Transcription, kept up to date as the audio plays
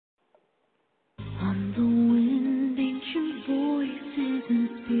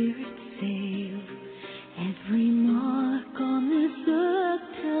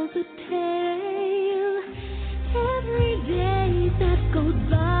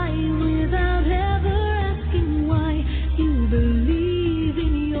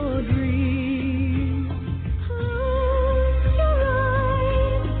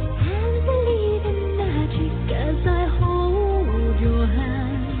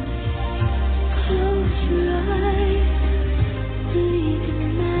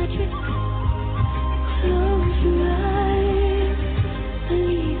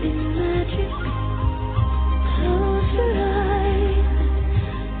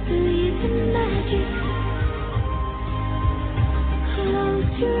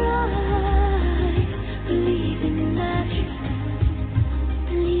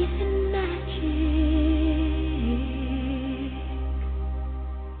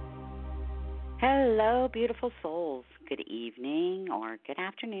Hello, beautiful souls. Good evening, or good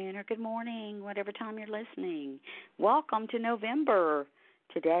afternoon, or good morning, whatever time you're listening. Welcome to November.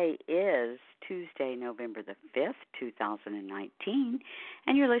 Today is Tuesday, November the 5th, 2019,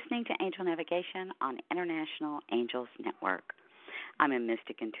 and you're listening to Angel Navigation on International Angels Network. I'm a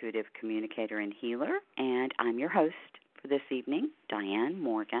mystic, intuitive communicator and healer, and I'm your host for this evening, Dianne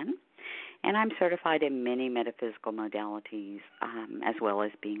Morgan. And I'm certified in many metaphysical modalities, as well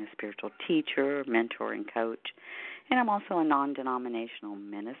as being a spiritual teacher, mentor, and coach. And I'm also a non-denominational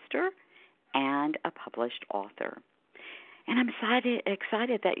minister and a published author. And I'm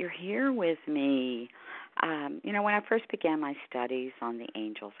excited that you're here with me. When I first began my studies on the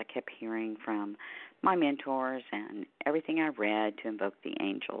angels, I kept hearing from my mentors and everything I read to invoke the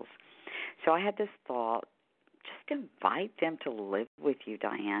angels. So I had this thought, just invite them to live with you,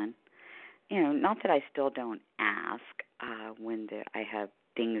 Dianne. Not that I still don't ask when I have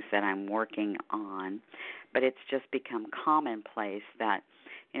things that I'm working on, but it's just become commonplace that,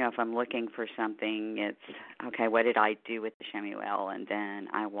 if I'm looking for something, it's, okay, what did I do with the Shemuel? And then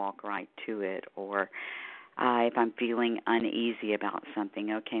I walk right to it. Or if I'm feeling uneasy about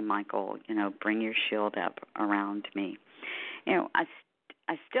something, okay, Michael, bring your shield up around me.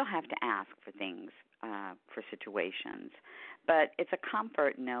 I still have to ask for things, for situations. But it's a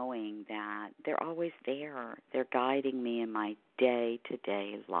comfort knowing that they're always there. They're guiding me in my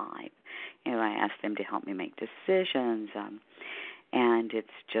day-to-day life. I ask them to help me make decisions, and it's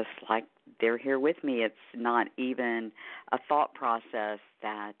just like they're here with me. It's not even a thought process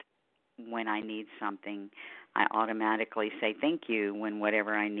that when I need something, I automatically say thank you when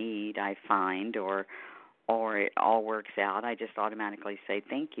whatever I need I find or it all works out. I just automatically say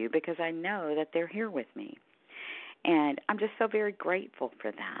thank you because I know that they're here with me. And I'm just so very grateful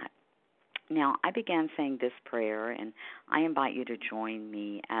for that. Now, I began saying this prayer, and I invite you to join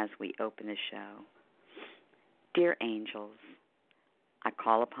me as we open the show. Dear angels, I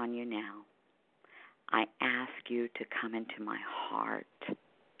call upon you now. I ask you to come into my heart,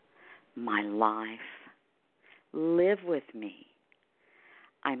 my life. Live with me.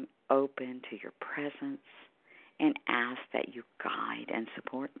 I'm open to your presence and ask that you guide and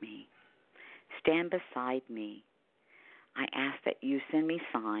support me. Stand beside me. I ask that you send me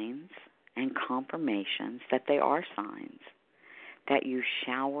signs and confirmations that they are signs, that you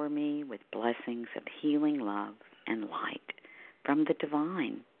shower me with blessings of healing love and light from the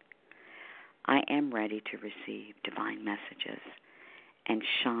divine. I am ready to receive divine messages and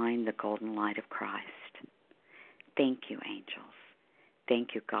shine the golden light of Christ. Thank you, angels.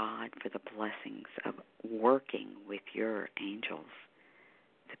 Thank you, God, for the blessings of working with your angels,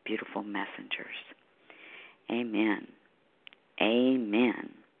 the beautiful messengers. Amen. Amen.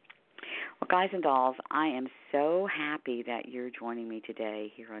 Well, guys and dolls, I am so happy that you're joining me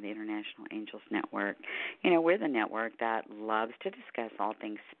today here on the International Angels Network. We're the network that loves to discuss all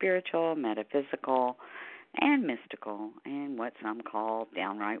things spiritual, metaphysical, and mystical, and what some call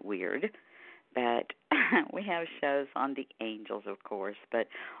downright weird. But we have shows on the angels, of course, but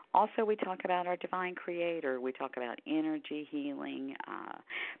also we talk about our divine creator. We talk about energy healing,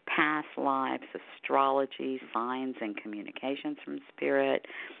 past lives, astrology, signs and communications from spirit.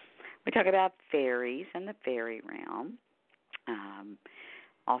 We talk about fairies and the fairy realm.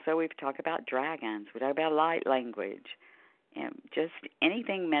 Also, we've talked about dragons. We talk about light language. Just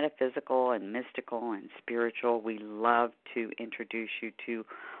anything metaphysical and mystical and spiritual, we love to introduce you to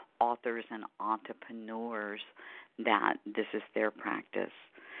authors and entrepreneurs that this is their practice.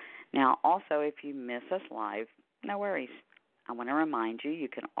 Now, also, if you miss us live, no worries. I want to remind you, you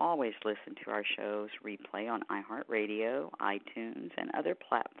can always listen to our shows replay on iHeartRadio, iTunes, and other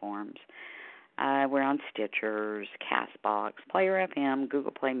platforms. We're on Stitchers, CastBox, Player FM,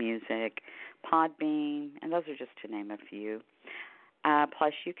 Google Play Music, Podbean, and those are just to name a few.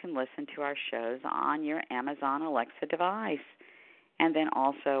 Plus, you can listen to our shows on your Amazon Alexa device, and then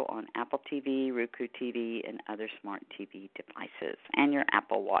also on Apple TV, Roku TV, and other smart TV devices, and your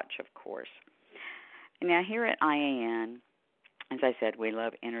Apple Watch, of course. Now, here at IAN, as I said, we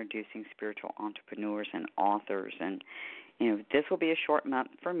love introducing spiritual entrepreneurs and authors, and this will be a short month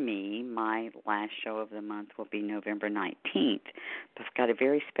for me. My last show of the month will be November 19th, but I've got a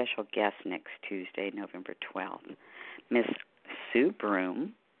very special guest next Tuesday, November 12th. Miss Sue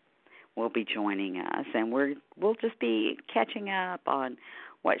Broom will be joining us, and we'll just be catching up on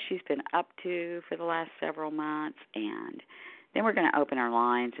what she's been up to for the last several months, and then we're going to open our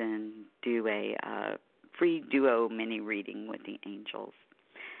lines and do a free duo mini reading with the angels.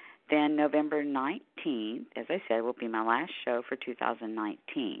 Then November 19th, as I said, will be my last show for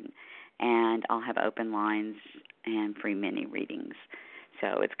 2019, and I'll have open lines and free mini readings.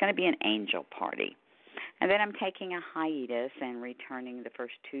 So it's going to be an angel party. And then I'm taking a hiatus and returning the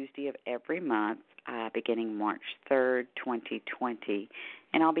first Tuesday of every month, beginning March 3rd, 2020.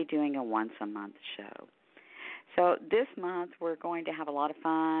 And I'll be doing a once-a-month show. So this month we're going to have a lot of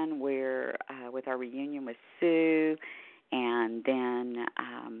fun. We're with our reunion with Sue, and then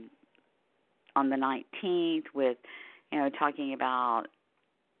on the 19th with, talking about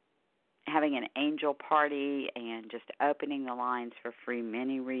having an angel party and just opening the lines for free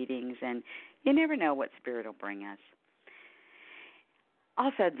mini readings, and you never know what Spirit will bring us.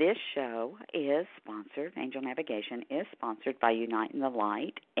 Also, this show is sponsored, Angel Navigation is sponsored by Unite in the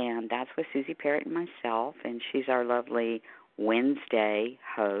Light, and that's with Susie Parrott and myself, and she's our lovely Wednesday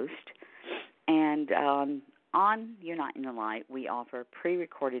host. And on Unite in the Light, we offer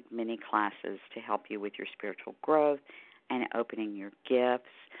pre-recorded mini classes to help you with your spiritual growth and opening your gifts.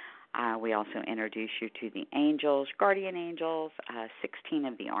 We also introduce you to the angels, guardian angels, 16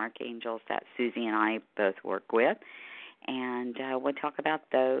 of the archangels that Susie and I both work with. And we'll talk about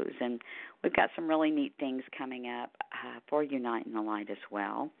those. And we've got some really neat things coming up for Unite in the Light as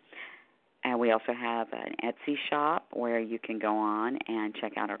well. And we also have an Etsy shop where you can go on and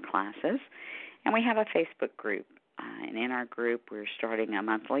check out our classes. And we have a Facebook group. And in our group, we're starting a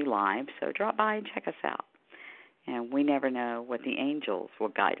monthly live, so drop by and check us out. And we never know what the angels will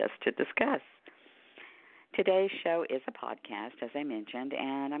guide us to discuss. Today's show is a podcast, as I mentioned,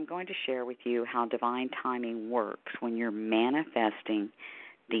 and I'm going to share with you how divine timing works when you're manifesting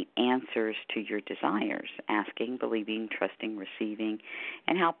the answers to your desires, asking, believing, trusting, receiving,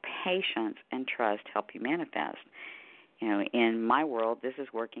 and how patience and trust help you manifest. In my world, this is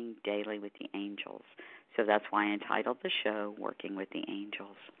working daily with the angels. So that's why I entitled the show, Working with the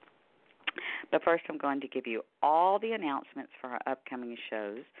Angels. But first, I'm going to give you all the announcements for our upcoming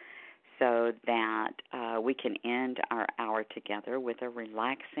shows so that we can end our hour together with a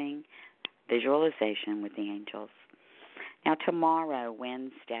relaxing visualization with the angels. Now, tomorrow,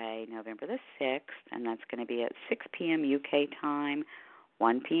 Wednesday, November the 6th, and that's going to be at 6 p.m. UK time,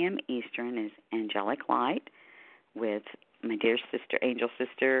 1 p.m. Eastern, is Angelic Light with my dear sister, angel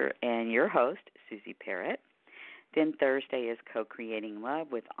sister, and your host, Susie Parrott. Then Thursday is Co-Creating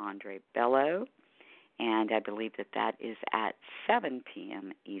Love with Andre Bello, and I believe that is at 7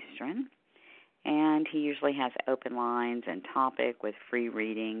 p.m. Eastern. And he usually has open lines and topic with free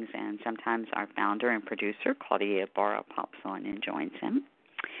readings, and sometimes our founder and producer, Claudia Ibarra, pops on and joins him.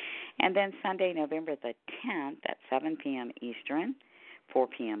 And then Sunday, November the 10th at 7 p.m. Eastern, 4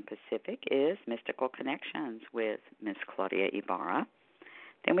 p.m. Pacific, is Mystical Connections with Miss Claudia Ibarra.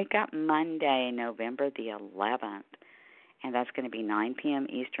 Then we've got Monday, November the 11th, and that's going to be 9 p.m.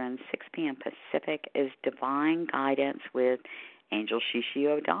 Eastern, 6 p.m. Pacific, is Divine Guidance with Angel Shishi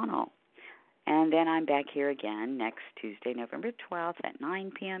O'Donnell. And then I'm back here again next Tuesday, November 12th at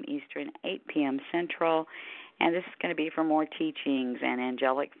 9 p.m. Eastern, 8 p.m. Central, and this is going to be for more teachings and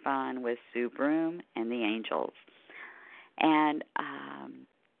angelic fun with Sue Broom and the angels. And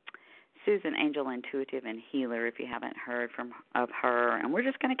Sue's an angel intuitive and healer, if you haven't heard of her, and we're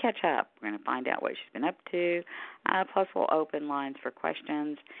just going to catch up. We're going to find out what she's been up to, plus we'll open lines for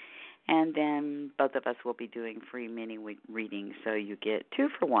questions, and then both of us will be doing free mini readings, so you get 2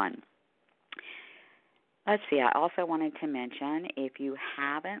 for 1. Let's see, I also wanted to mention, if you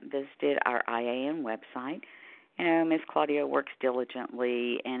haven't visited our IAN website, Miss Claudia works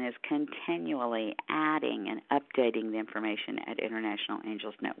diligently and is continually adding and updating the information at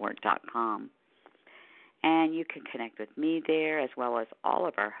internationalangelsnetwork.com. And you can connect with me there as well as all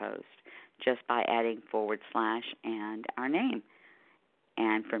of our hosts just by adding / and our name.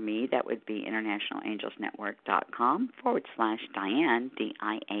 And for me, that would be internationalangelsnetwork.com / Dianne,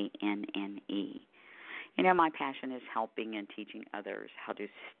 Dianne. My passion is helping and teaching others how to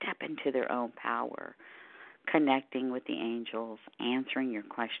step into their own power, connecting with the angels, answering your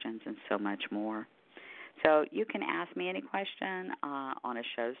questions, and so much more. So you can ask me any question on a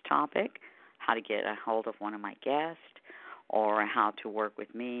show's topic, how to get a hold of one of my guests, or how to work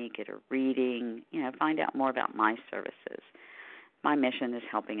with me, get a reading, find out more about my services. My mission is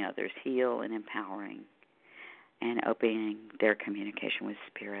helping others heal and empowering and opening their communication with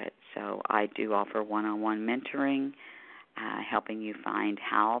Spirit. So I do offer one-on-one mentoring, helping you find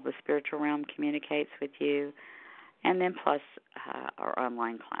how the spiritual realm communicates with you, and then plus our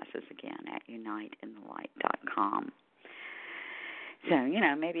online classes again at uniteinthelight.com. So,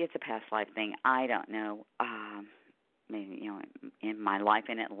 maybe it's a past life thing. I don't know. Maybe, in my life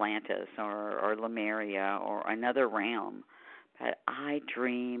in Atlantis or Lemuria or another realm. But I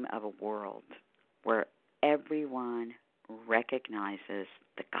dream of a world where everyone recognizes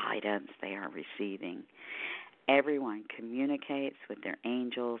the guidance they are receiving Everyone communicates with their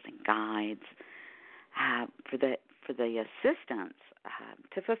angels and guides for the assistance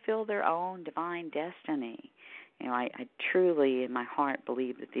to fulfill their own divine destiny. I truly, in my heart,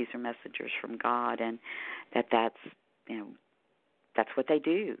 believe that these are messengers from God, and that's what they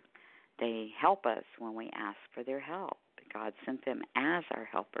do. They help us when we ask for their help. God sent them as our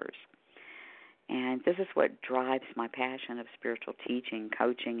helpers. And this is what drives my passion of spiritual teaching,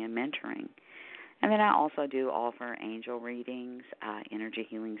 coaching, and mentoring. And then I also do offer angel readings, energy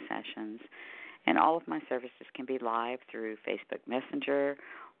healing sessions, and all of my services can be live through Facebook Messenger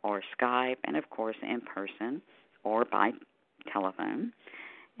or Skype, and, of course, in person or by telephone.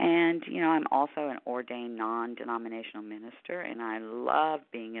 And, I'm also an ordained non-denominational minister, and I love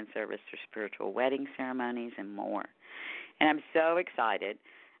being in service for spiritual wedding ceremonies and more. And I'm so excited.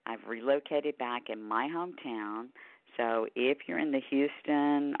 I've relocated back in my hometown, so if you're in the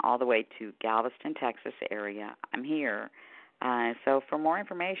Houston all the way to Galveston, Texas area, I'm here. So for more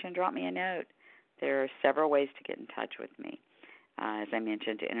information, drop me a note. There are several ways to get in touch with me. As I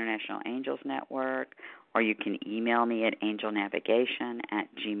mentioned, to International Angels Network, or you can email me at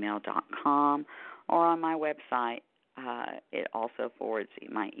angelnavigation@gmail.com, or on my website. It also forwards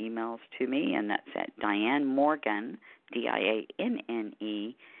my emails to me, and that's at Dianne Morgan,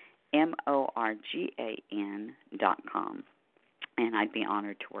 DianneMorgan.com. And I'd be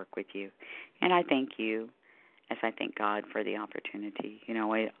honored to work with you. And I thank you, as I thank God for the opportunity.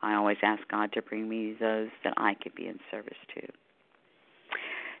 I always ask God to bring me those that I could be in service to.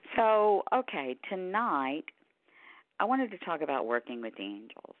 So, okay, tonight I wanted to talk about working with the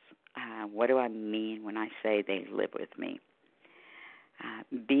angels. What do I mean when I say they live with me?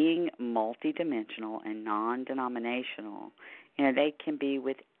 Being multidimensional and non-denominational, they can be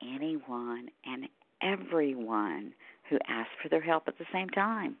with anyone and everyone who asks for their help at the same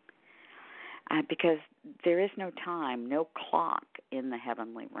time. Because there is no time, no clock in the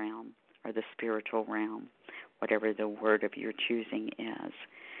heavenly realm or the spiritual realm, whatever the word of your choosing is.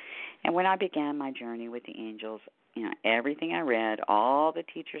 And when I began my journey with the angels, everything I read, all the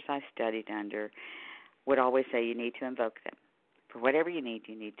teachers I studied under would always say you need to invoke them. For whatever you need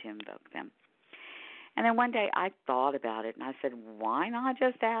to invoke them. And then one day I thought about it, and I said, why not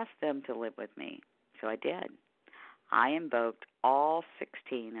just ask them to live with me? So I did. I invoked all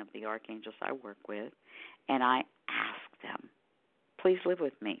 16 of the archangels I work with, and I asked them, please live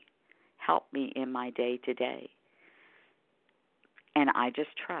with me. Help me in my day-to-day. And I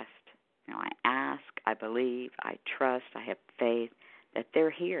just trust. I ask, I believe, I trust, I have faith that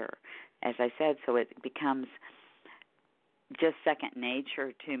they're here. As I said, so it becomes just second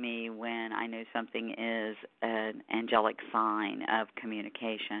nature to me when I know something is an angelic sign of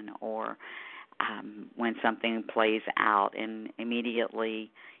communication, or when something plays out, and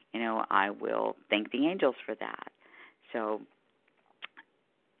immediately, I will thank the angels for that. So,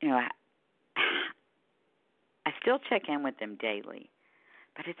 I still check in with them daily,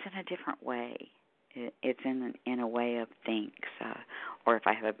 but it's in a different way. It's in a way of thanks, or if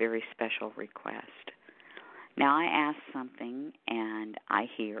I have a very special request. Now I ask something and I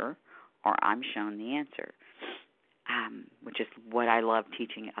hear, or I'm shown the answer, which is what I love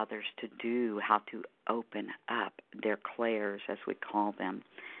teaching others to do, how to open up their clairs, as we call them.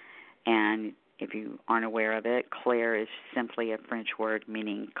 And if you aren't aware of it, clair is simply a French word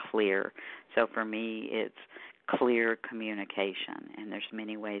meaning clear. So for me, it's clear communication, and there's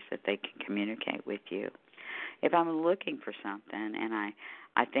many ways that they can communicate with you. If I'm looking for something and I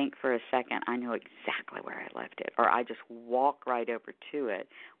think for a second, I know exactly where I left it, or I just walk right over to it.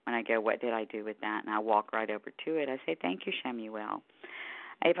 When I go, what did I do with that? And I walk right over to it. I say, thank you, Shemuel.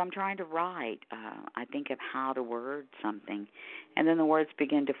 If I'm trying to write, I think of how to word something, and then the words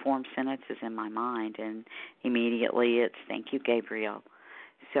begin to form sentences in my mind, and immediately it's, thank you, Gabriel.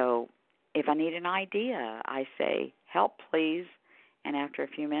 So if I need an idea, I say, help, please, and after a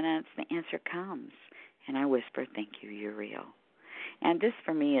few minutes, the answer comes, and I whisper, thank you, Uriel. And this,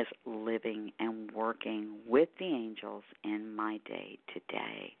 for me, is living and working with the angels in my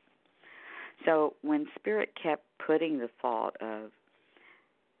day-to-day. So when Spirit kept putting the thought of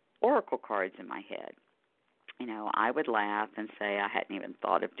oracle cards in my head, I would laugh and say I hadn't even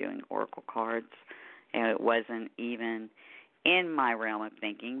thought of doing oracle cards. And it wasn't even in my realm of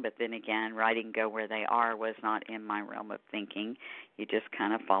thinking, but then again, writing Go Where They Are was not in my realm of thinking. You just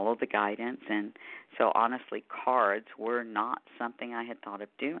kind of follow the guidance, and so honestly, cards were not something I had thought of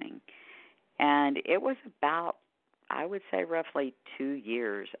doing. And it was about, I would say, roughly 2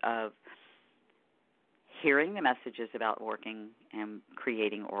 years of hearing the messages about working and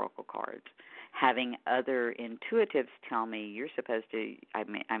creating oracle cards, having other intuitives tell me, you're supposed to,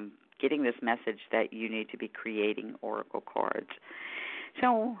 I'm getting this message that you need to be creating oracle cards.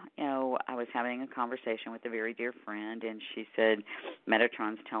 So, I was having a conversation with a very dear friend, and she said,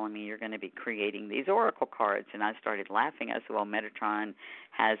 Metatron's telling me you're going to be creating these oracle cards. And I started laughing. I said, well, Metatron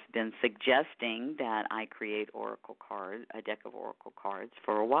has been suggesting that I create oracle cards, a deck of oracle cards,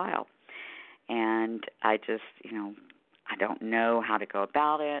 for a while. And I just, I don't know how to go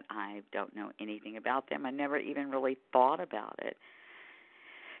about it. I don't know anything about them. I never even really thought about it.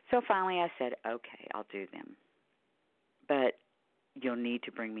 So finally I said, okay, I'll do them. But you'll need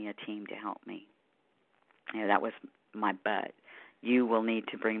to bring me a team to help me. That was my but. You will need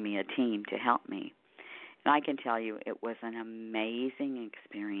to bring me a team to help me. And I can tell you it was an amazing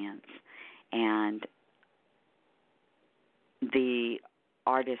experience. And the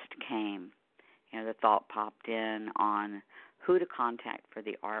artist came. The thought popped in on who to contact for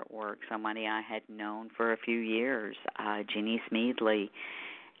the artwork, somebody I had known for a few years, Jeannie Smedley,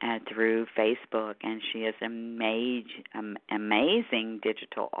 through Facebook, and she is an amazing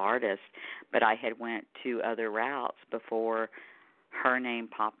digital artist, but I had went 2 other routes before her name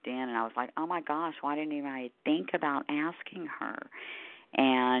popped in, and I was like, oh my gosh, why didn't even I think about asking her?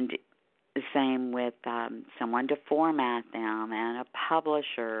 And the same with someone to format them and a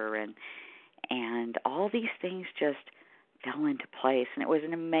publisher, and all these things just fell into place, and it was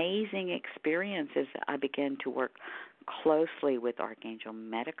an amazing experience as I began to work closely with Archangel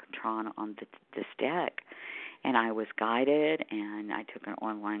Metatron on this deck. And I was guided, and I took an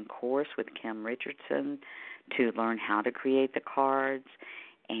online course with Kim Richardson to learn how to create the cards.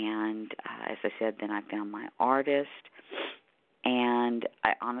 And as I said, then I found my artist, and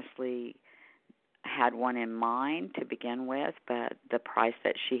I honestly had one in mind to begin with, but the price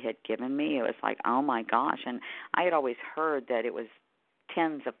that she had given me, it was like, oh my gosh. And I had always heard that it was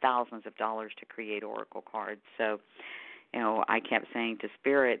tens of thousands of dollars to create oracle cards. So, I kept saying to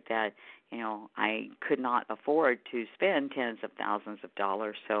Spirit that, I could not afford to spend tens of thousands of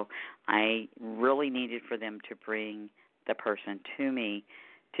dollars. So I really needed for them to bring the person to me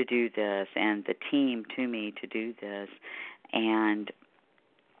to do this and the team to me to do this. And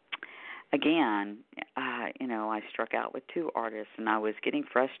again, I struck out with 2 artists, and I was getting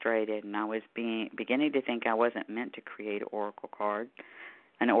frustrated, and I was beginning to think I wasn't meant to create an oracle card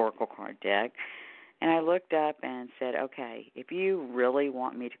deck. And I looked up and said, okay, if you really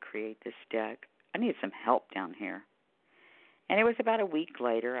want me to create this deck, I need some help down here. And it was about a week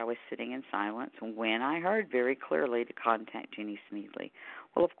later, I was sitting in silence when I heard very clearly to contact Jeannie Smedley.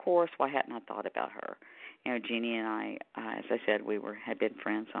 Well, of course, why hadn't I thought about her? Jeannie and I, as I said, had been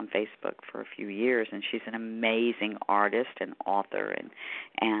friends on Facebook for a few years, and she's an amazing artist and author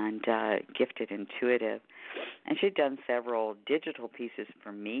and gifted intuitive. And she'd done several digital pieces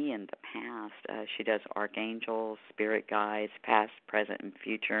for me in the past. She does archangels, spirit guides, past, present, and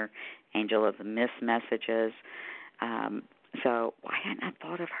future, angel of the mist messages. So why hadn't I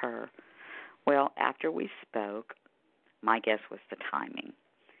thought of her? Well, after we spoke, my guess was the timing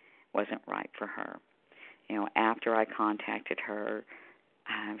wasn't right for her. After I contacted her,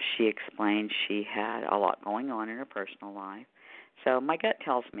 she explained she had a lot going on in her personal life. So my gut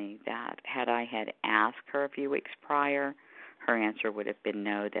tells me that had I had asked her a few weeks prior, her answer would have been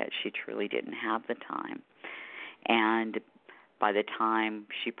no, that she truly didn't have the time. And by the time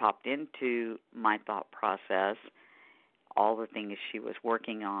she popped into my thought process, all the things she was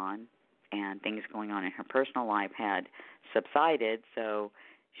working on and things going on in her personal life had subsided, so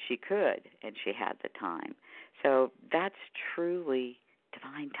she could, and she had the time. So that's truly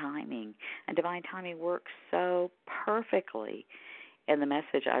divine timing. And divine timing works so perfectly. And the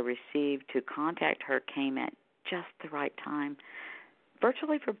message I received to contact her came at just the right time,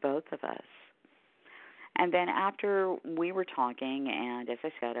 virtually for both of us. And then after we were talking, and as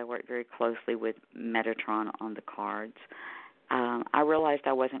I said, I worked very closely with Metatron on the cards, I realized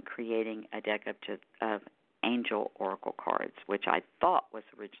I wasn't creating a deck of angel oracle cards, which I thought was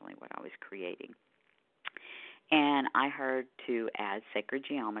originally what I was creating. And I heard to add sacred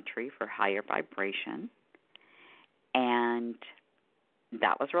geometry for higher vibration, and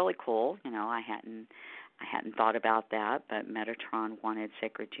that was really cool. I hadn't thought about that, but Metatron wanted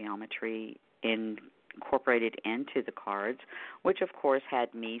sacred geometry incorporated into the cards, which of course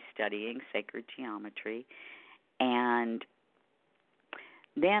had me studying sacred geometry. And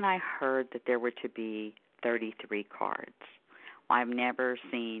then I heard that there were to be 33 cards. I've never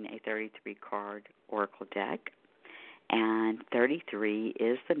seen a 33-card oracle deck, and 33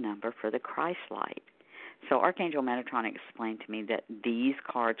 is the number for the Christ light. So Archangel Metatron explained to me that these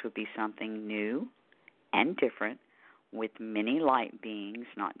cards would be something new and different with many light beings,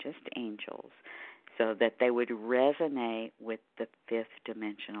 not just angels. so that they would resonate with the fifth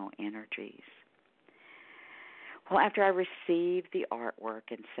dimensional energies. Well, after I received the artwork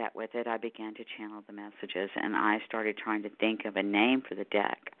and sat with it, I began to channel the messages, and I started trying to think of a name for the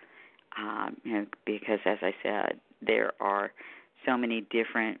deck. Because, as I said, there are so many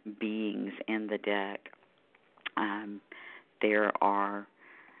different beings in the deck. There are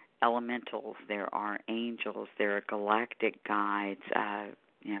elementals, there are angels, there are galactic guides,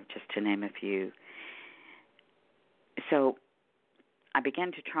 just to name a few. So I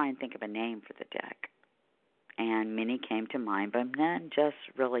began to try and think of a name for the deck, and many came to mind, but none just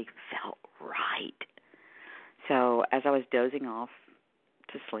really felt right. So as I was dozing off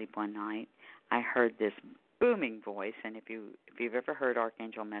to sleep one night, I heard this booming voice, and if you've ever heard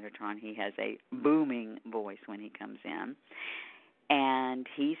Archangel Metatron, he has a booming voice when he comes in, and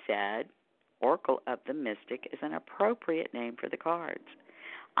he said, Oracle of the Mystic is an appropriate name for the cards.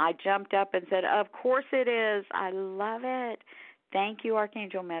 I jumped up and said, of course it is. I love it. Thank you,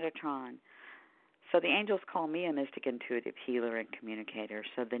 Archangel Metatron. So the angels call me a mystic, intuitive healer and communicator,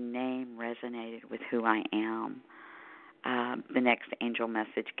 so the name resonated with who I am. The next angel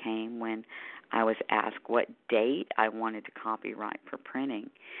message came when I was asked what date I wanted to copyright for printing.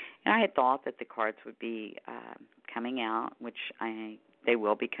 And I had thought that the cards would be coming out, which they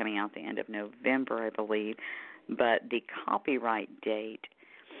will be coming out the end of November, I believe. But the copyright date,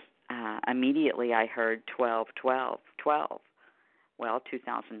 immediately I heard 12-12-12. Well,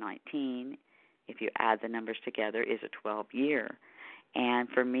 2019, if you add the numbers together, is a 12-year. And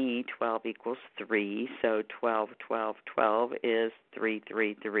for me, 12 equals 3, so 12, 12, 12 is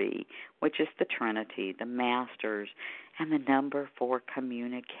 333, which is the Trinity, the Masters, and the number for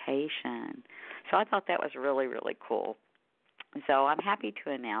communication. So I thought that was really, really cool. So I'm happy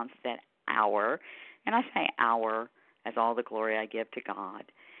to announce that and I say our as all the glory I give to God,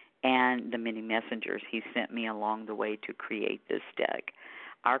 and the many messengers He sent me along the way to create this deck.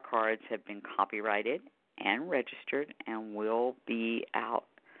 Our cards have been copyrighted and registered and will be out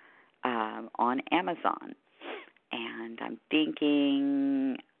on Amazon. And I'm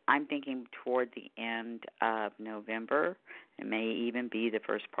thinking toward the end of November. It may even be the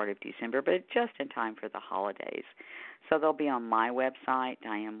first part of December, but just in time for the holidays. So they'll be on my website,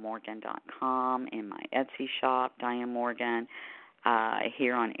 DianneMorgan.com, in my Etsy shop, Dianne Morgan,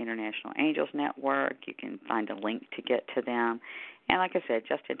 here on International Angels Network. You can find a link to get to them. And like I said,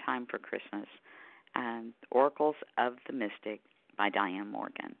 just in time for Christmas. Oracles of the Mystic by Dianne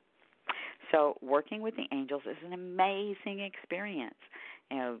Morgan. So working with the angels is an amazing experience.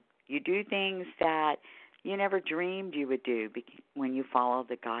 You do things that you never dreamed you would do when you follow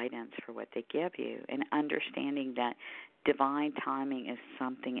the guidance for what they give you, and understanding that divine timing is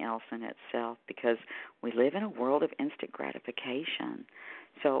something else in itself, because we live in a world of instant gratification.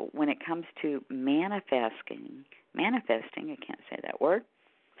 So when it comes to manifesting, I can't say that word,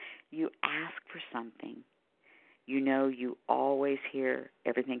 you ask for something. You always hear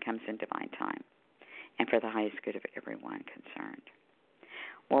everything comes in divine time and for the highest good of everyone concerned.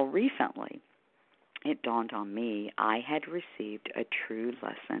 Well, recently, it dawned on me I had received a true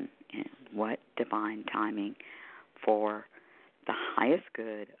lesson in what divine timing for the highest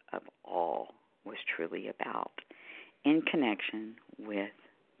good of all was truly about, in connection with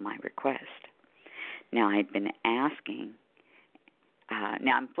my request. Now, I'd been asking.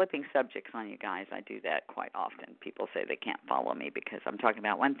 Now, I'm flipping subjects on you guys. I do that quite often. People say they can't follow me because I'm talking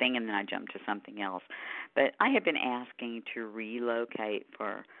about one thing and then I jump to something else. But I have been asking to relocate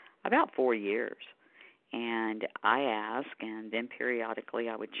for about 4 years. And I ask, and then periodically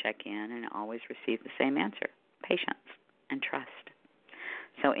I would check in and always receive the same answer: patience and trust.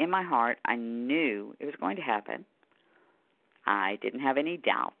 So in my heart, I knew it was going to happen. I didn't have any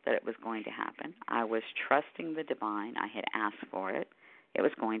doubt that it was going to happen. I was trusting the divine. I had asked for it. It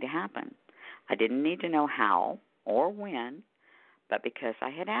was going to happen. I didn't need to know how or when, but because I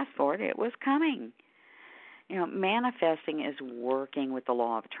had asked for it, it was coming. Manifesting is working with the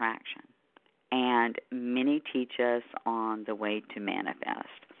law of attraction, and many teach us on the way to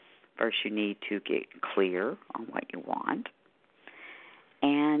manifest. First, you need to get clear on what you want,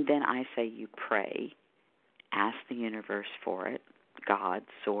 and then I say you pray. Ask the universe for it, God,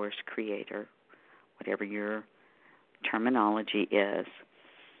 source, creator, whatever your terminology is.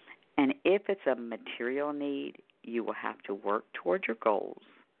 And if it's a material need, you will have to work toward your goals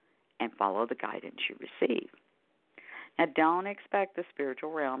and follow the guidance you receive. Now, don't expect the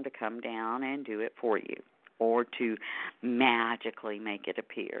spiritual realm to come down and do it for you or to magically make it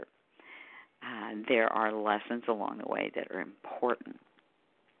appear. There are lessons along the way that are important.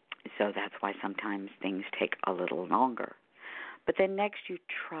 So that's why sometimes things take a little longer. But then next, you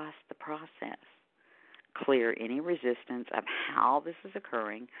trust the process. clear any resistance of how this is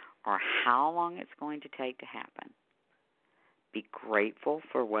occurring or how long it's going to take to happen. Be grateful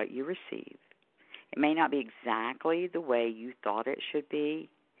for what you receive. It may not be exactly the way you thought it should be,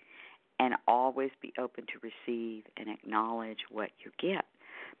 and always be open to receive and acknowledge what you get,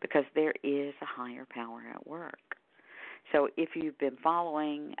 because there is a higher power at work. So if you've been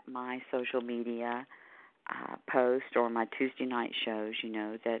following my social media posts or my Tuesday night shows, you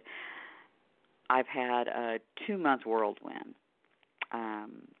know that I've had a 2-month whirlwind.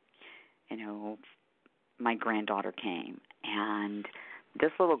 My granddaughter came, and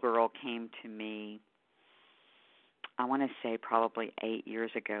this little girl came to me, I want to say probably 8 years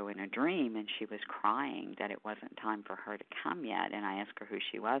ago in a dream, and she was crying that it wasn't time for her to come yet. And I asked her who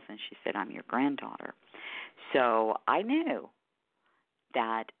she was, and she said, "I'm your granddaughter." So I knew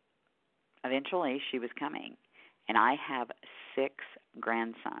that eventually she was coming. And I have 6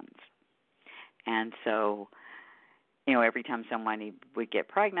 grandsons. And so, every time somebody would get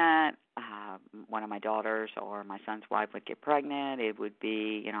pregnant, one of my daughters or my son's wife would get pregnant, it would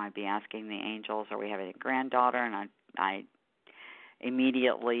be, I'd be asking the angels, are we having a granddaughter? And I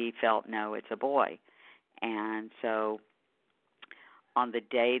immediately felt, no, it's a boy. And so on the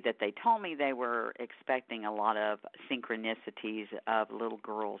day that they told me they were expecting, a lot of synchronicities of little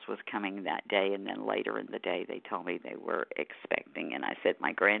girls was coming that day. And then later in the day they told me they were expecting. And I said,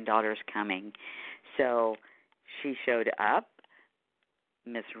 my granddaughter's coming. So she showed up,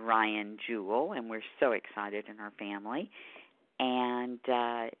 Miss Ryan Jewell, and we're so excited in our family. And,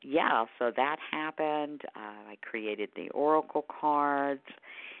 so that happened. I created the oracle cards,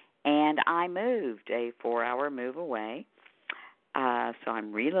 and I moved a 4-hour move away. So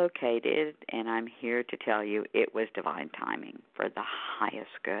I'm relocated, and I'm here to tell you it was divine timing for the highest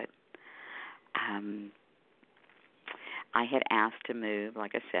good. I had asked to move,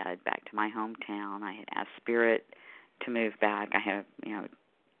 like I said, back to my hometown. I had asked Spirit to move back. I have,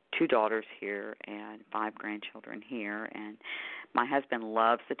 2 daughters here and 5 grandchildren here, and my husband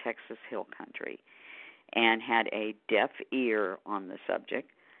loves the Texas Hill Country and had a deaf ear on the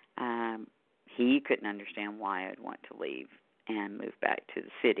subject. He couldn't understand why I'd want to leave and move back to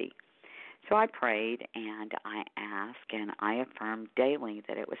the city. So I prayed and I asked and I affirmed daily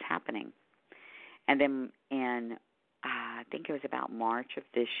that it was happening. And then in, I think it was about March of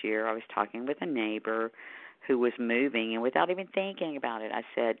this year, I was talking with a neighbor who was moving, and without even thinking about it, I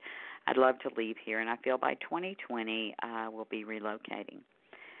said, I'd love to leave here, and I feel by 2020 we'll be relocating.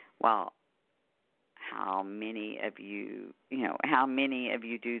 Well, how many of you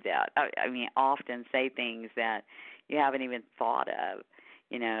do that? I mean, often say things that you haven't even thought of.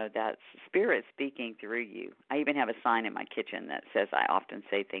 That's Spirit speaking through you. I even have a sign in my kitchen that says I often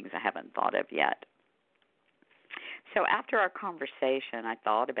say things I haven't thought of yet. So after our conversation, I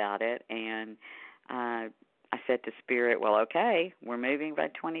thought about it, and I said to Spirit, well, okay, we're moving by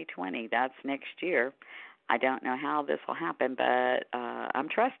 2020. That's next year. I don't know how this will happen, but I'm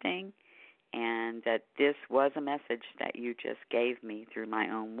trusting, and that this was a message that you just gave me through my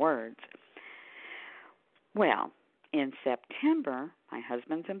own words. Well, in September, my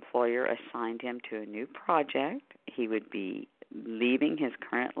husband's employer assigned him to a new project. He would be leaving his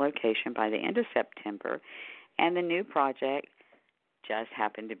current location by the end of September, and the new project just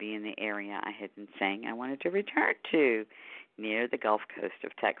happened to be in the area I had been saying I wanted to return to, near the Gulf Coast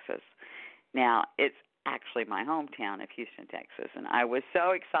of Texas. Now, it's actually my hometown of Houston, Texas, and I was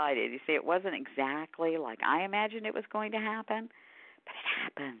so excited. You see, it wasn't exactly like I imagined it was going to happen, but it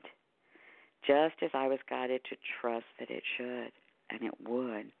happened, just as I was guided to trust that it should, and it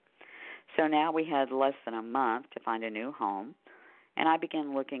would. So now we had less than a month to find a new home, and I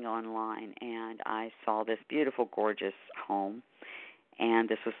began looking online, and I saw this beautiful, gorgeous home, and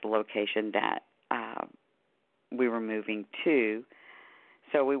this was the location that we were moving to.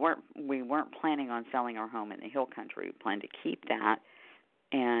 So we weren't planning on selling our home in the Hill Country. We planned to keep that,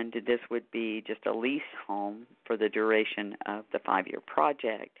 and this would be just a lease home for the duration of the 5-year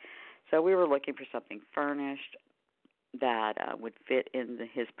project. So we were looking for something furnished that would fit in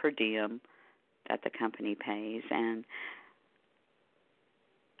his per diem that the company pays, and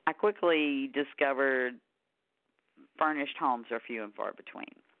I quickly discovered furnished homes are few and far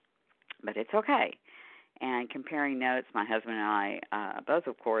between, but it's okay. And comparing notes, my husband and I both,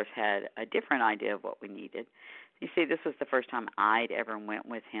 of course, had a different idea of what we needed. You see, this was the first time I'd ever went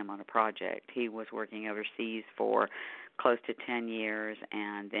with him on a project. He was working overseas for close to 10 years,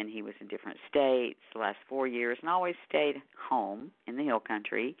 and then he was in different states the last 4 years, and always stayed home in the Hill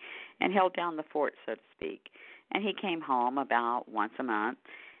Country and held down the fort, so to speak. And he came home about once a month.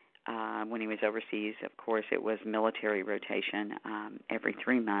 When he was overseas, of course, it was military rotation every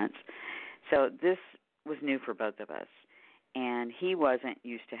 3 months. So this was new for both of us. And he wasn't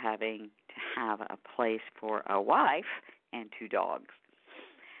used to having to have a place for a wife and 2 dogs.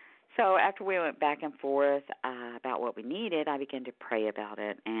 So after we went back and forth about what we needed, I began to pray about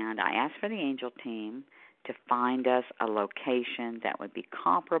it. And I asked for the angel team to find us a location that would be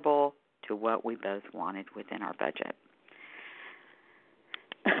comparable to what we both wanted within our budget.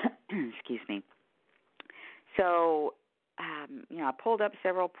 Excuse me. So, I pulled up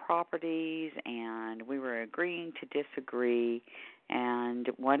several properties, and we were agreeing to disagree. And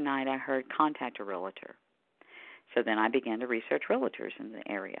one night I heard, contact a realtor. So then I began to research realtors in the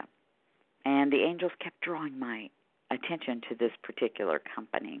area. And the angels kept drawing my attention to this particular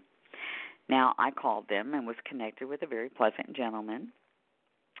company. Now, I called them and was connected with a very pleasant gentleman.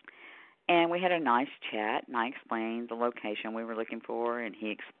 And we had a nice chat, and I explained the location we were looking for, and he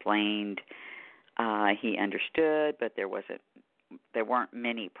explained he understood, but there weren't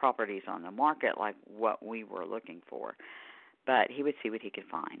many properties on the market like what we were looking for. But he would see what he could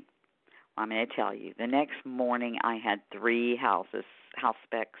find. Well, I'm going to tell you, the next morning I had 3 house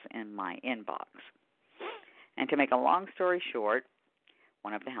specs in my inbox. And to make a long story short,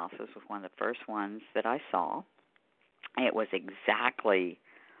 one of the houses was one of the first ones that I saw. It was exactly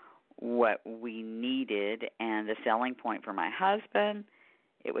what we needed, and the selling point for my husband,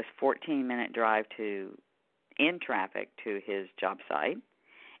 it was 14-minute drive in traffic to his job site,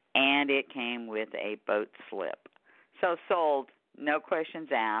 and it came with a boat slip. So sold, no questions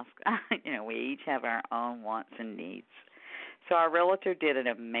asked. We each have our own wants and needs. So our realtor did an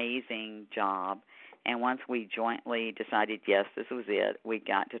amazing job, and once we jointly decided, yes, this was it, we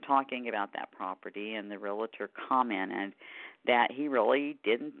got to talking about that property, and the realtor commented that he really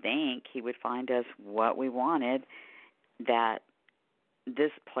didn't think he would find us what we wanted, that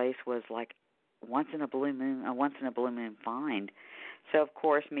this place was like once in a blue moon find. So, of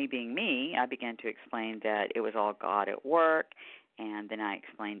course, me being me, I began to explain that it was all God at work, and then I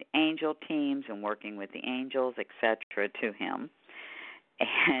explained angel teams and working with the angels, etc., to him.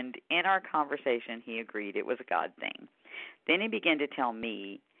 And in our conversation, he agreed it was a God thing. Then he began to tell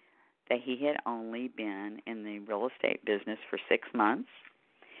me that he had only been in the real estate business for 6 months.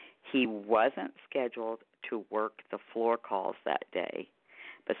 He wasn't scheduled to work the floor calls that day,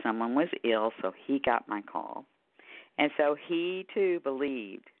 but someone was ill, so he got my call. And so he, too,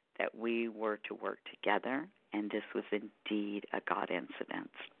 believed that we were to work together, and this was indeed a God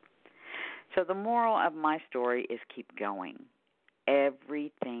incident. So the moral of my story is keep going.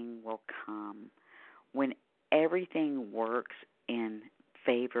 Everything will come. When everything works in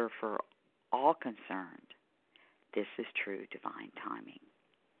favor for all concerned, this is true divine timing.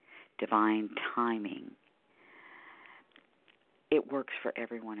 Divine timing. It works for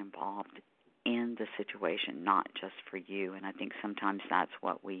everyone involved in the situation, not just for you. And I think sometimes that's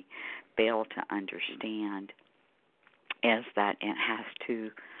what we fail to understand, is that it has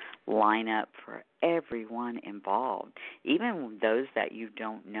to line up for everyone involved, even those that you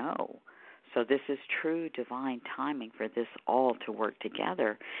don't know. So this is true divine timing for this all to work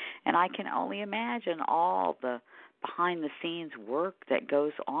together. And I can only imagine all the behind-the-scenes work that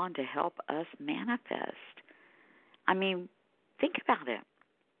goes on to help us manifest. I mean, think about it.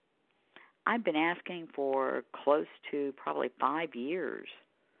 I've been asking for close to probably 5 years.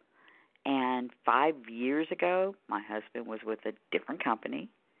 And 5 years ago, my husband was with a different company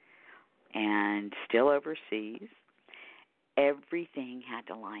and still overseas. Everything had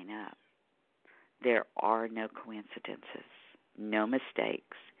to line up. There are no coincidences, no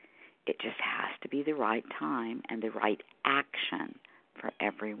mistakes. It just has to be the right time and the right action for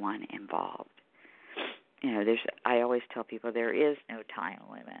everyone involved. I always tell people there is no time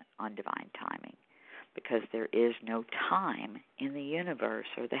limit on divine timing, because there is no time in the universe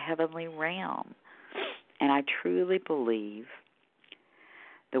or the heavenly realm. And I truly believe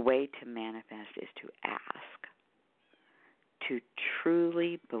the way to manifest is to ask, to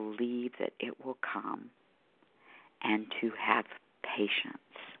truly believe that it will come, and to have patience.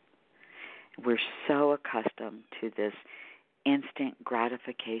 We're so accustomed to this instant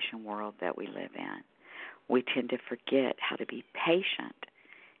gratification world that we live in. We tend to forget how to be patient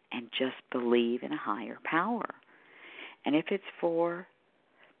and just believe in a higher power. And if it's for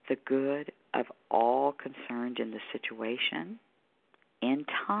the good of all concerned in the situation, in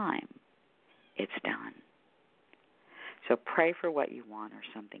time, it's done. So pray for what you want or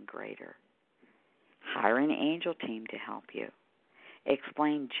something greater. Hire an angel team to help you.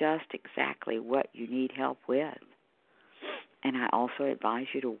 Explain just exactly what you need help with. And I also advise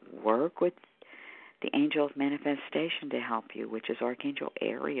you to work with the angel of manifestation to help you, which is Archangel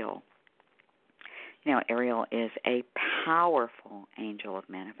Ariel. Ariel is a powerful angel of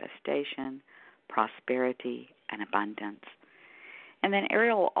manifestation, prosperity, and abundance. And then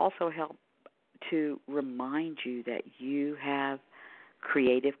Ariel will also help to remind you that you have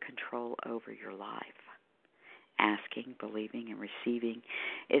creative control over your life. Asking, believing, and receiving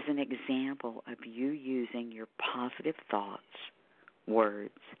is an example of you using your positive thoughts,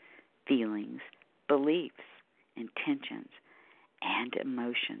 words, feelings, beliefs, intentions, and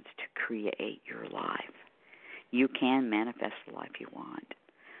emotions to create your life. You can manifest the life you want.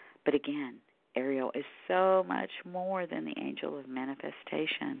 But again, Ariel is so much more than the angel of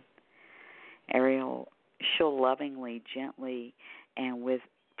manifestation. Ariel, she'll lovingly, gently, and with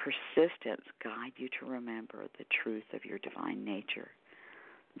persistence guide you to remember the truth of your divine nature,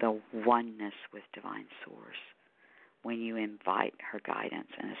 the oneness with divine source, when you invite her guidance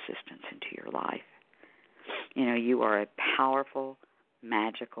and assistance into your life. You know, you are a powerful,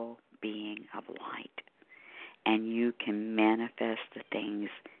 magical being of light, and you can manifest the things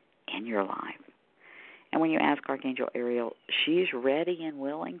in your life. And when you ask Archangel Ariel, she's ready and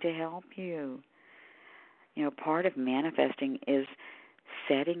willing to help you. You know, part of manifesting is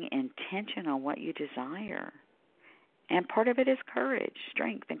setting intention on what you desire. And part of it is courage,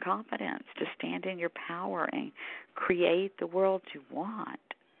 strength, and confidence to stand in your power and create the world you want.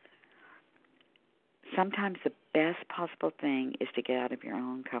 Sometimes the best possible thing is to get out of your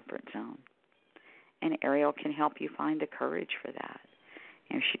own comfort zone. And Ariel can help you find the courage for that.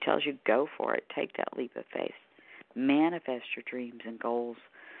 And she tells you, go for it. Take that leap of faith. Manifest your dreams and goals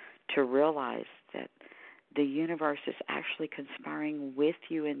to realize that the universe is actually conspiring with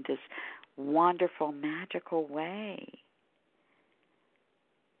you in this wonderful, magical way.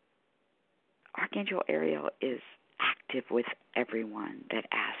 Archangel Ariel is active with everyone that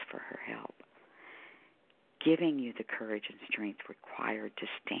asks for her help, giving you the courage and strength required to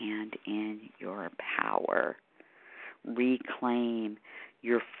stand in your power, reclaim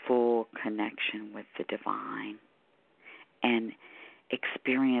your full connection with the divine, and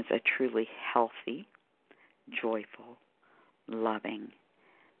experience a truly healthy, joyful, loving,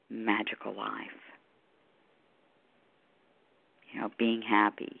 magical life. You know, being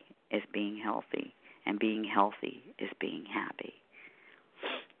happy is being healthy, and being healthy is being happy.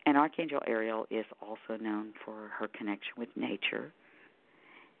 And Archangel Ariel is also known for her connection with nature,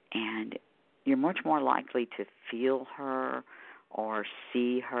 and you're much more likely to feel her or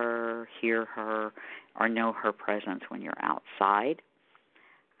see her, hear her, or know her presence when you're outside.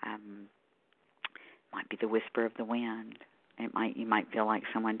 Might be the whisper of the wind. You might feel like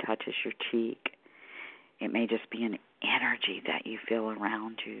someone touches your cheek. It may just be an energy that you feel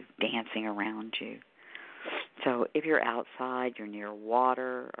around you, dancing around you. So if you're outside, you're near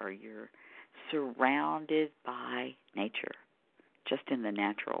water, or you're surrounded by nature, just in the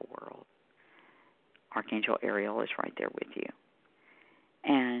natural world, Archangel Ariel is right there with you.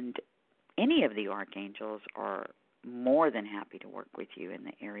 And any of the archangels are more than happy to work with you in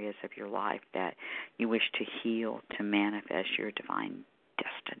the areas of your life that you wish to heal, to manifest your divine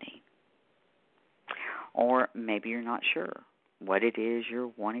destiny. Or maybe you're not sure what it is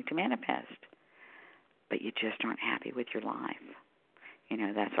you're wanting to manifest, but you just aren't happy with your life. You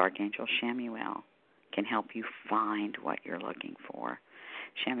know, that's Archangel Chamuel, can help you find what you're looking for.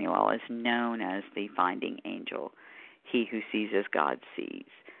 Chamuel is known as the finding angel, he who sees as God sees.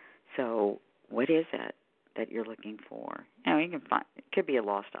 So what is it that you're looking for? You know, you can find, it could be a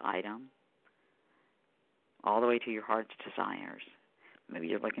lost item, all the way to your heart's desires. Maybe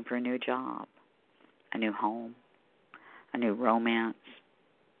you're looking for a new job, a new home, a new romance,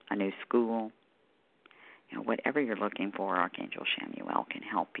 a new school. You know, whatever you're looking for, Archangel Chamuel can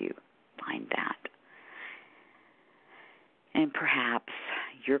help you find that. And perhaps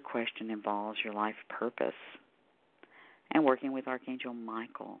your question involves your life purpose. And working with Archangel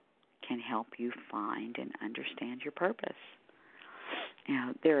Michael can help you find and understand your purpose. You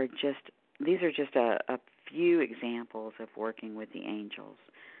know, these are just a few examples of working with the angels.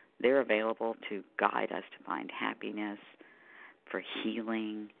 They're available to guide us to find happiness, for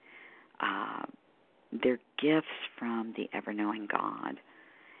healing. They're gifts from the ever-knowing God,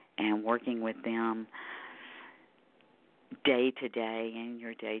 and working with them day to day, in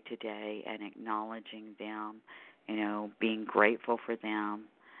your day to day, and acknowledging them, you know, being grateful for them,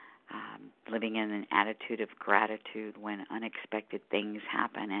 living in an attitude of gratitude when unexpected things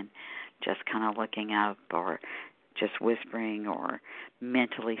happen, and just kind of looking up or just whispering or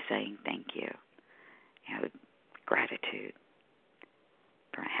mentally saying thank you. You know, gratitude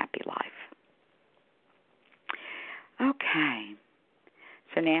for a happy life. Okay,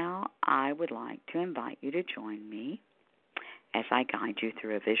 so now I would like to invite you to join me as I guide you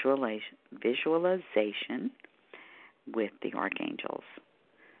through a visualization with the archangels.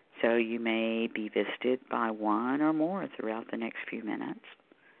 So you may be visited by one or more throughout the next few minutes.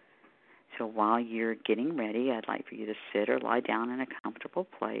 So while you're getting ready, I'd like for you to sit or lie down in a comfortable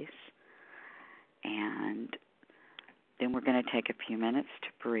place. And then we're going to take a few minutes to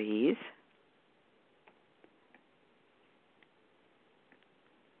breathe.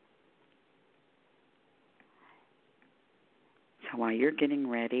 So while you're getting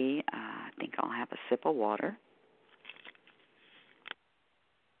ready, I think I'll have a sip of water.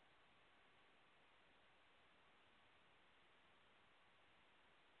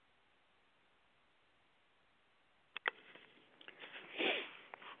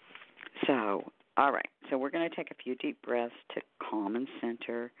 So, all right. So we're going to take a few deep breaths to calm and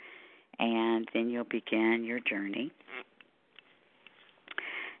center, and then you'll begin your journey.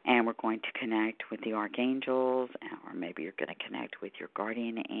 And we're going to connect with the archangels, or maybe you're going to connect with your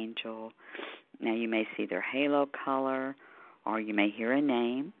guardian angel. Now, you may see their halo color, or you may hear a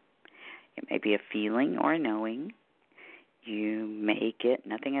name. It may be a feeling or a knowing. You may get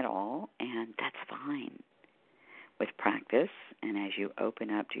nothing at all, and that's fine. With practice, and as you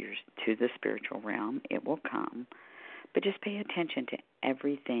open up to the spiritual realm, it will come. But just pay attention to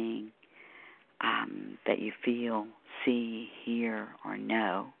everything that you feel, see, hear, or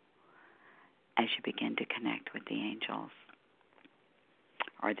know as you begin to connect with the angels,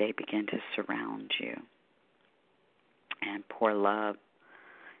 or they begin to surround you and pour love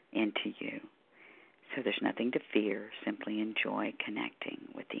into you. So there's nothing to fear. Simply enjoy connecting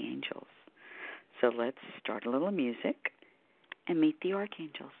with the angels. So let's start a little music and meet the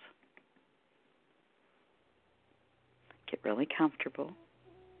archangels. Get really comfortable.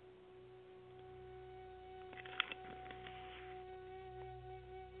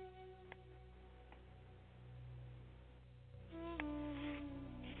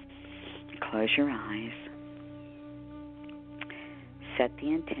 Close your eyes. Set the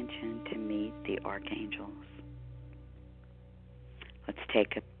intention to meet the archangels. Let's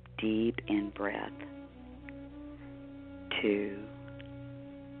take a deep in-breath. 2,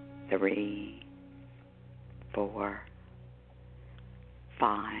 3, 4,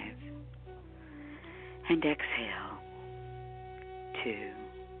 5. And exhale. 2,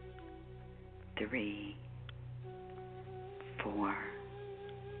 3, 4,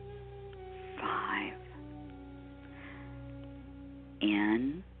 5.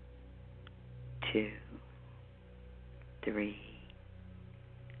 In. 2, 3,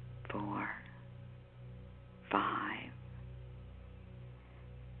 4, 5.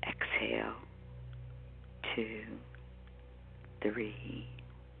 Exhale. 2, 3,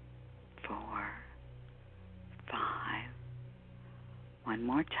 4, 5. One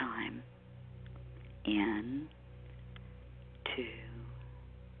more time. In. 2,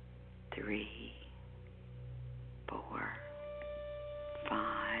 3, 4,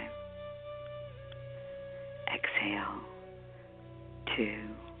 5. Exhale. 2,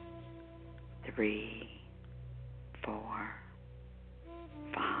 3, 4,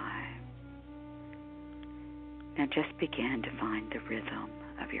 5. Now just begin to find the rhythm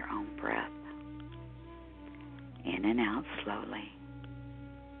of your own breath. In and out slowly.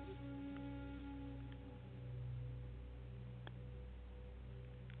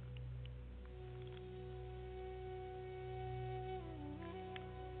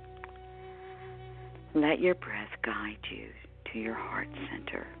 Let your breath guide you to your heart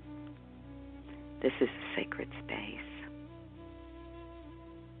center. This is a sacred space.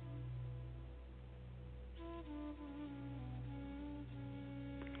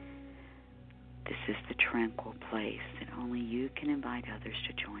 This is the tranquil place that only you can invite others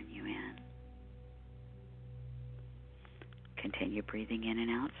to join you in. Continue breathing in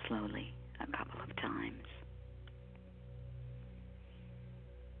and out slowly a couple of times.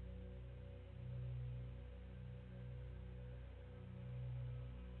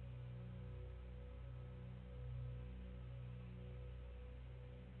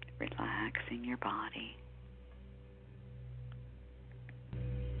 Relaxing your body.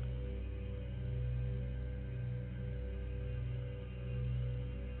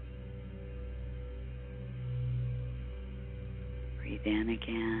 Breathe in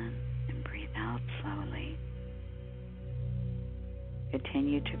again and breathe out slowly.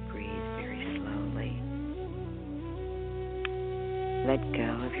 Continue to breathe very slowly. Let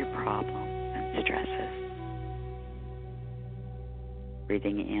go of your problems and stresses.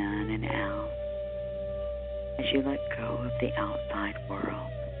 Breathing in and out as you let go of the outside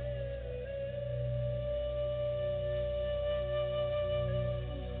world.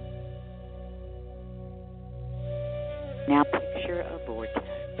 Now picture a vortex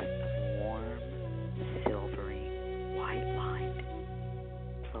of warm, silvery, white light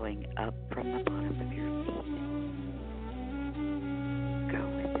flowing from the bottom of your feet. Go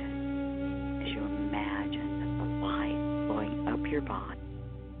with it as you imagine that the light flowing up your body.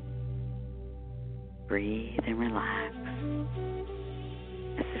 Breathe and relax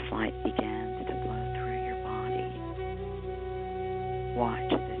as this light begins to flow through your body. Watch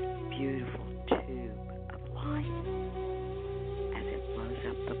this beautiful tube of light as it flows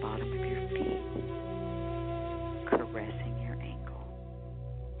up the bottom of your feet, caressing your ankle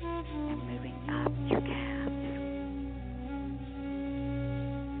and moving up your calves,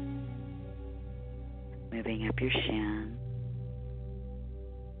 moving up your shin,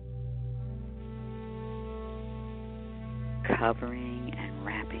 covering and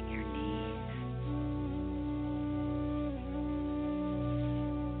wrapping your knees,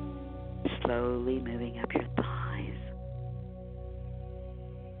 slowly moving up your thighs,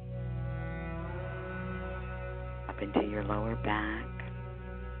 up into your lower back,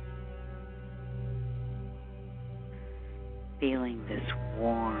 feeling this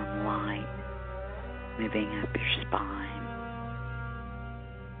warm light moving up your spine.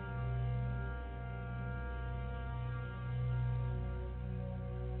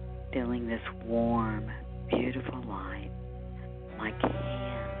 Feeling this warm, beautiful light, like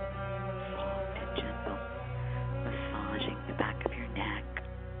hands, soft and gentle, massaging the back of your neck.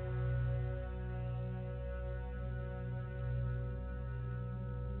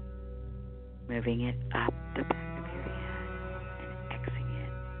 Moving it up the back of your head and exhaling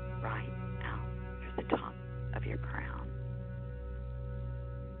it right out through the top of your crown.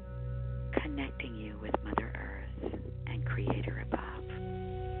 Connecting you with Mother Earth and Creator above.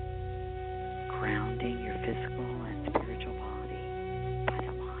 Grounding your physical and spiritual body by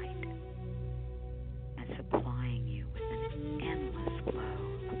the light and supplying you with an endless flow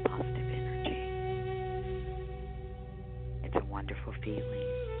of positive energy. It's a wonderful feeling,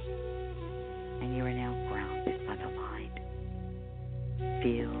 and you are now grounded by the light.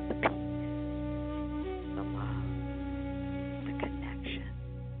 Feel the peace, the love, the connection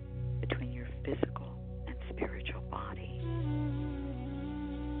between your physical and spiritual body.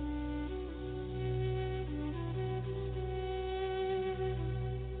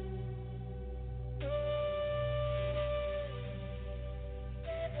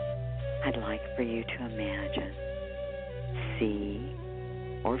 I'd like for you to imagine, see,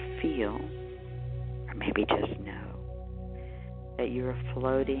 or feel, or maybe just know that you are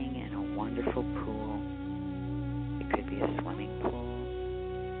floating in a wonderful pool. It could be a swimming pool,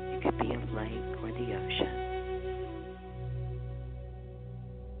 it could be a lake or the ocean.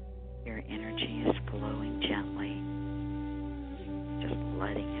 Your energy is flowing gently, just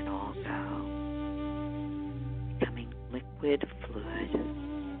letting it all go, becoming liquid fluid,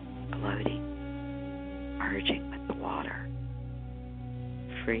 floating, merging with the water,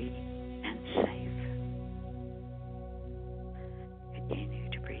 free and safe. Continue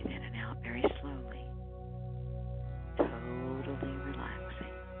to breathe in and out very slowly, totally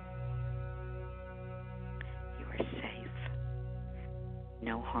relaxing. You are safe.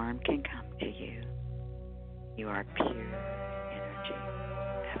 No harm can come to you. You are pure energy,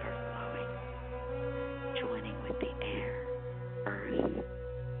 ever flowing, joining with the air, earth,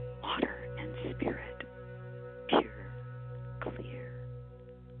 water, and spirit, pure, clear,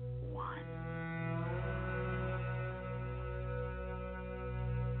 one.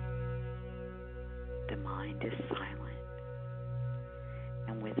 The mind is silent,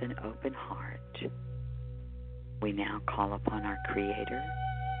 and with an open heart, we now call upon our Creator,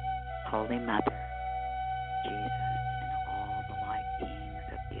 Holy Mother, Jesus, and all the light beings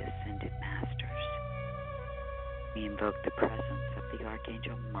of the Ascended Masters. We invoke the presence of the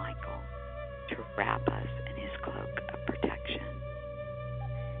Archangel Michael to wrap us in his cloak of protection.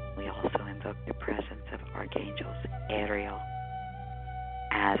 We also invoke the presence of Archangels Ariel,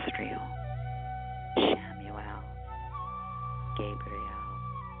 Azrael, Shamuel, Gabriel,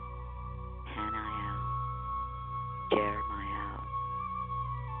 Haniel, Jeremiel,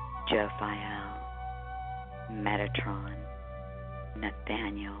 Jophiel, Metatron,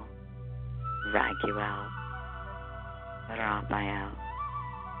 Nathaniel, Raguel, Raphael,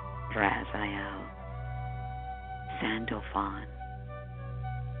 Raziel, Sandalphon,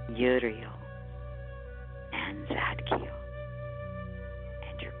 Uriel, and Zadkiel,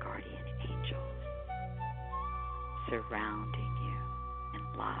 and your guardian angels, surrounding you in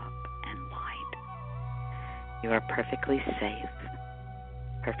love and light. You are perfectly safe,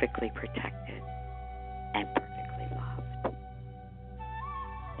 perfectly protected, and perfectly loved.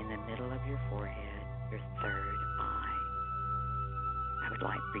 In the middle of your forehead, your third eye, I would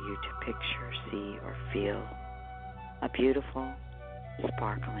like for you to picture, see, or feel a beautiful,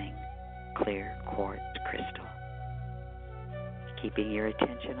 sparkling, clear quartz crystal. Keeping your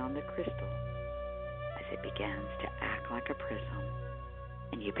attention on the crystal as it begins to act like a prism,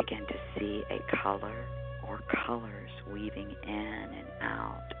 and you begin to see a color or colors weaving in and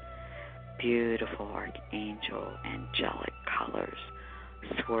out. Beautiful archangel, angelic colors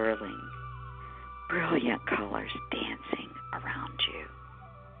swirling, brilliant colors dancing around you.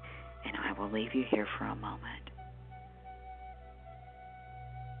 And I will leave you here for a moment.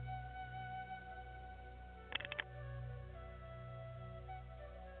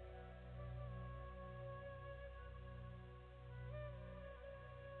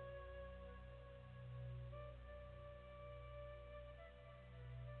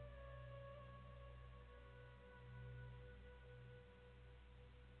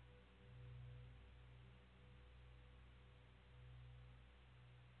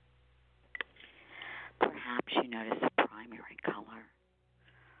 Perhaps you notice a primary color,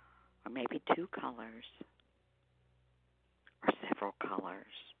 or maybe two colors, or several colors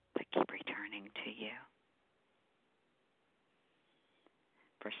that keep returning to you.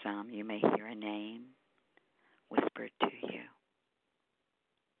 For some, you may hear a name whispered to you.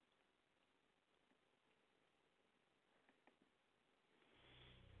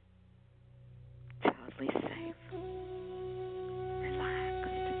 Totally safe, relaxed,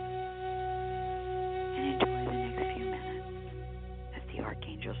 and enjoy the next few minutes as the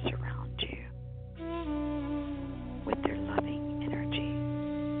archangels surround you with their loving energy.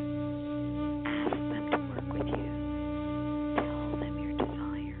 Ask them to work with you. Tell them your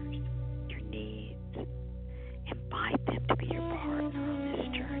desires, your needs. Invite them to be your partner on this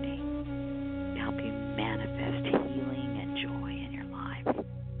journey to help you manifest healing and joy in your life.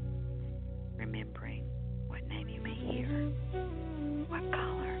 Remembering what name you may hear, what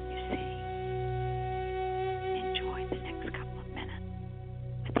color you see. Enjoy the next couple of minutes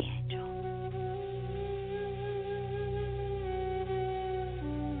with the angels.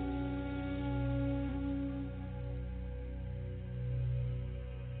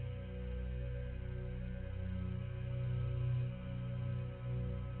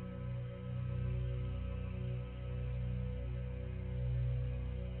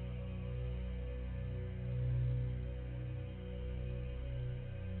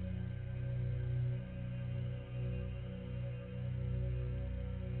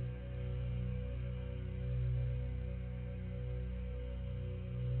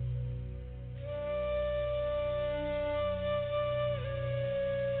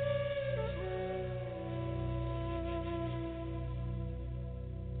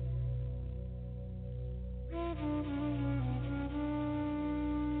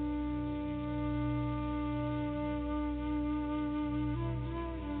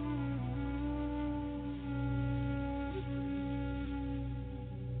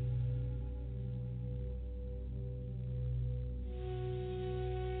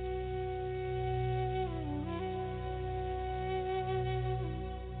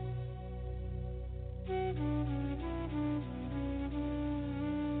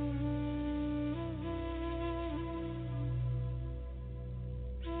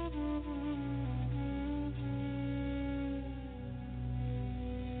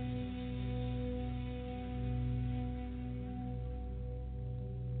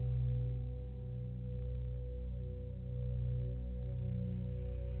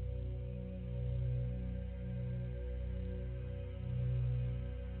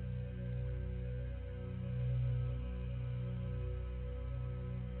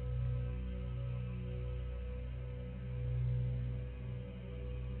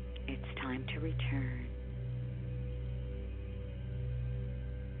 It's time to return.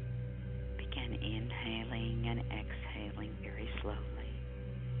 Begin inhaling and exhaling very slowly.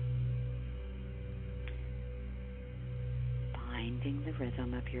 Finding the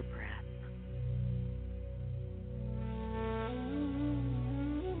rhythm of your breath.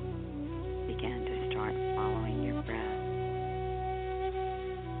 Begin to start following your breath.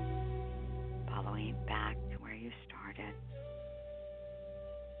 Following back to where you started.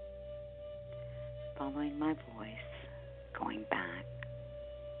 Following my voice, going back,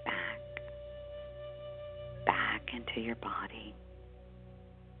 back into your body.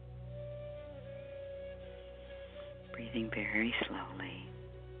 Breathing very slowly,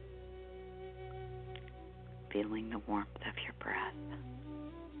 feeling the warmth of your breath.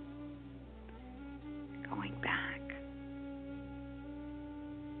 Going back.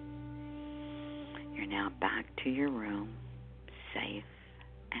 You're now back to your room, safe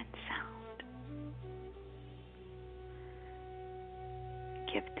and sound.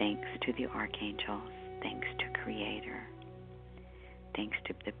 Give thanks to the archangels, thanks to Creator. thanks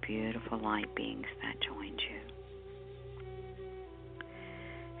to the beautiful light beings that joined you.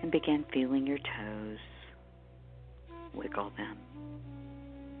 And begin feeling your toes. Wiggle them.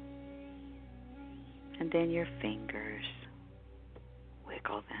 And then your fingers.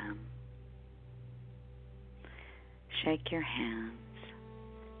 Wiggle them. Shake your hands.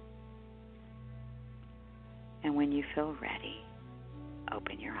 And when you feel ready,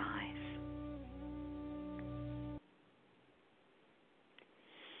 open your eyes.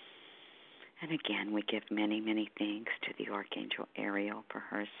 And again, we give many, many thanks to the Archangel Ariel for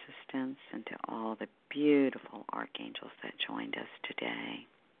her assistance and to all the beautiful archangels that joined us today,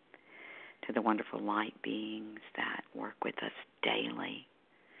 to the wonderful light beings that work with us daily.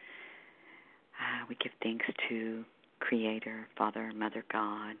 We give thanks to Creator, Father, Mother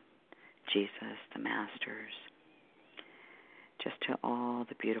God, Jesus, the Masters, just to all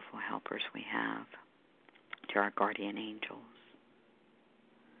the beautiful helpers we have, to our guardian angels.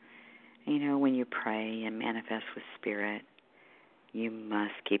 You know, when you pray and manifest with spirit, you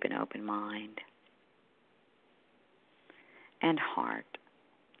must keep an open mind and heart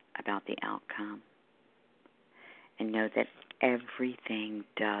about the outcome, and know that everything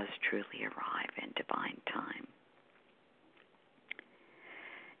does truly arrive in divine time.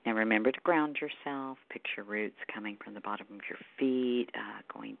 Now remember to ground yourself. Picture roots coming from the bottom of your feet,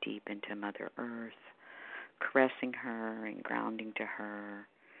 going deep into Mother Earth, caressing her and grounding to her.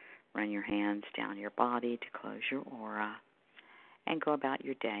 Run your hands down your body to close your aura and go about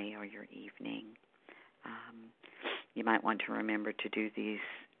your day or your evening. You might want to remember to do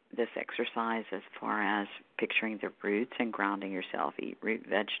this exercise as far as picturing the roots and grounding yourself. Eat root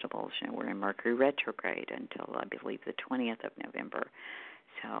vegetables. You know, we're in Mercury retrograde until, I believe, the 20th of November.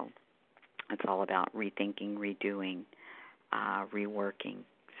 So it's all about rethinking, redoing, reworking.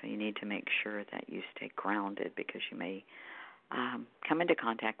 So you need to make sure that you stay grounded because you may come into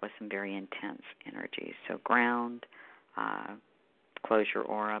contact with some very intense energies. So ground, close your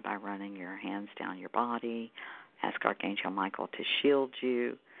aura by running your hands down your body. Ask Archangel Michael to shield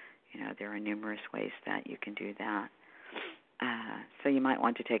you. You know, there are numerous ways that you can do that. So you might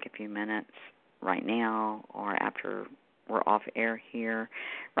want to take a few minutes right now or after we're off air here.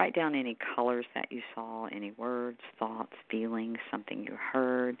 Write down any colors that you saw, any words, thoughts, feelings, something you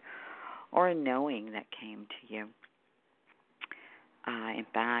heard, or a knowing that came to you. In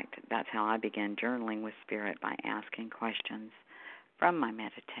fact, that's how I began journaling with Spirit, by asking questions from my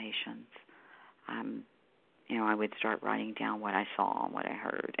meditations. I would start writing down what I saw and what I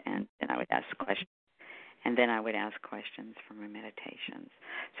heard, and then I would ask questions. And then I would ask questions from my meditations.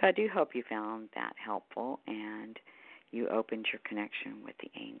 So I do hope you found that helpful and you opened your connection with the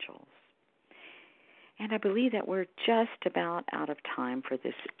angels. And I believe that we're just about out of time for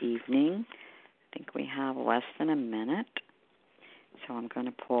this evening. I think we have less than a minute. So I'm going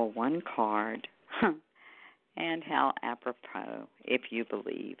to pull one card. And how apropos, if you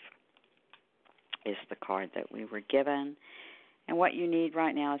believe, is the card that we were given. And what you need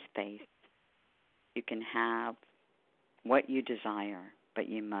right now is faith. You can have what you desire, but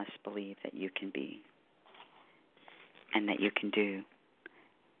you must believe that you can be, and that you can do,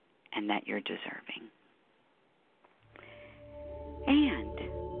 and that you're deserving.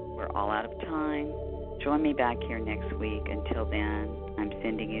 And we're all out of time. Join me back here next week. Until then, I'm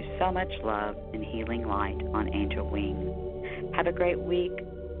sending you so much love and healing light on angel wings. Have a great week.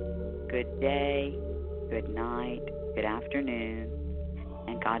 Good day, good night, good afternoon,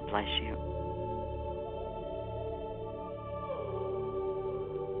 and God bless you.